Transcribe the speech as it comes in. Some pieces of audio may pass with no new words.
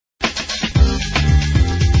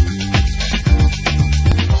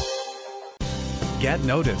get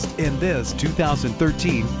noticed in this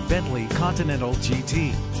 2013 Bentley Continental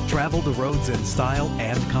GT. Travel the roads in style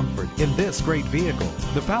and comfort in this great vehicle.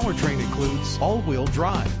 The powertrain includes all-wheel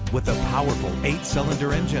drive with a powerful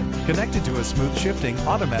 8-cylinder engine connected to a smooth shifting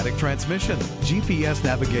automatic transmission. GPS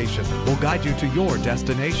navigation will guide you to your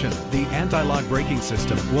destination. The anti-lock braking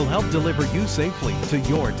system will help deliver you safely to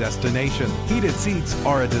your destination. Heated seats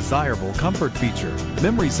are a desirable comfort feature.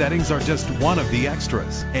 Memory settings are just one of the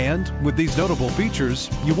extras. And with these notable features,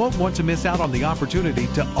 you won't want to miss out on the opportunity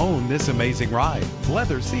to own this amazing ride.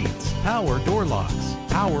 Leather seats, power door locks,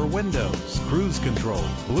 power windows, cruise control,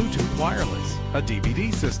 Bluetooth wireless, a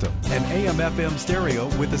DVD system, an AM/FM stereo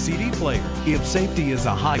with a CD player. If safety is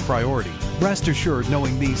a high priority, rest assured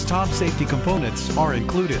knowing these top safety components are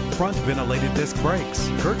included: front ventilated disc brakes,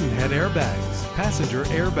 curtain head airbags, passenger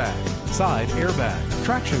airbag, side airbag,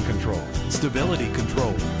 traction control, stability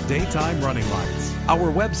control, daytime running lights.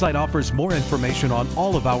 Our website offers more information on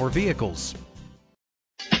all of our vehicles.